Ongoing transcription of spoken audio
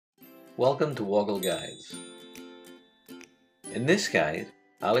Welcome to Woggle Guides. In this guide,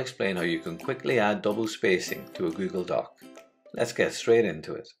 I'll explain how you can quickly add double spacing to a Google Doc. Let's get straight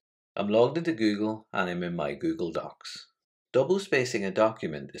into it. I'm logged into Google and I'm in my Google Docs. Double spacing a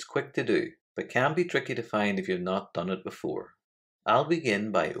document is quick to do, but can be tricky to find if you've not done it before. I'll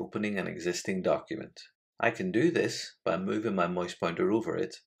begin by opening an existing document. I can do this by moving my mouse pointer over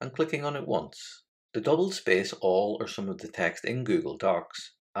it and clicking on it once. To double space all or some of the text in Google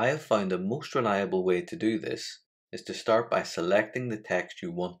Docs, I have found the most reliable way to do this is to start by selecting the text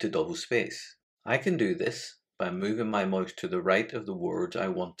you want to double space. I can do this by moving my mouse to the right of the words I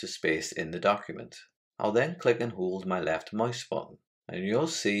want to space in the document. I'll then click and hold my left mouse button, and you'll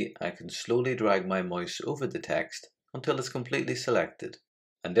see I can slowly drag my mouse over the text until it's completely selected.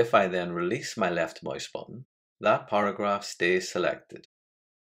 And if I then release my left mouse button, that paragraph stays selected.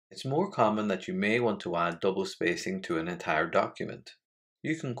 It's more common that you may want to add double spacing to an entire document.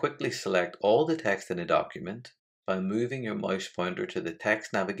 You can quickly select all the text in a document by moving your mouse pointer to the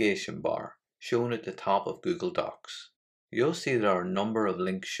text navigation bar shown at the top of Google Docs. You'll see there are a number of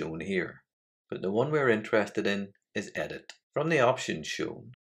links shown here, but the one we're interested in is Edit. From the options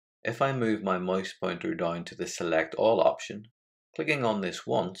shown, if I move my mouse pointer down to the Select All option, clicking on this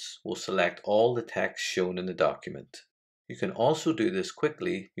once will select all the text shown in the document. You can also do this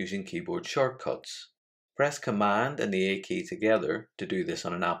quickly using keyboard shortcuts. Press Command and the A key together to do this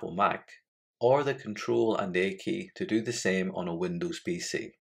on an Apple Mac, or the Control and A key to do the same on a Windows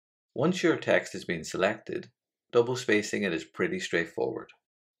PC. Once your text has been selected, double spacing it is pretty straightforward.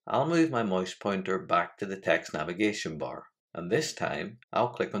 I'll move my mouse pointer back to the text navigation bar, and this time I'll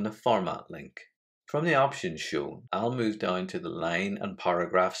click on the Format link. From the options shown, I'll move down to the line and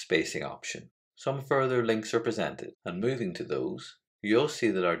paragraph spacing option. Some further links are presented, and moving to those, you'll see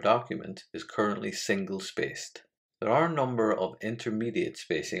that our document is currently single-spaced. There are a number of intermediate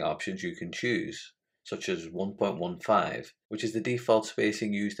spacing options you can choose, such as 1.15, which is the default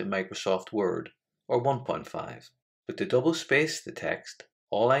spacing used in Microsoft Word, or 1.5. But to double space the text,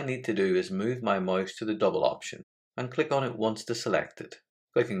 all I need to do is move my mouse to the double option and click on it once to select it.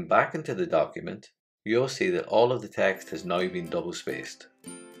 Clicking back into the document, you'll see that all of the text has now been double spaced.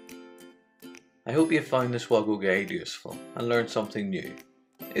 I hope you found this Woggle guide useful and learned something new.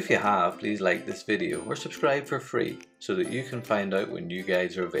 If you have, please like this video or subscribe for free so that you can find out when new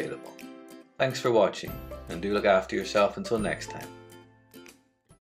guides are available. Thanks for watching, and do look after yourself until next time.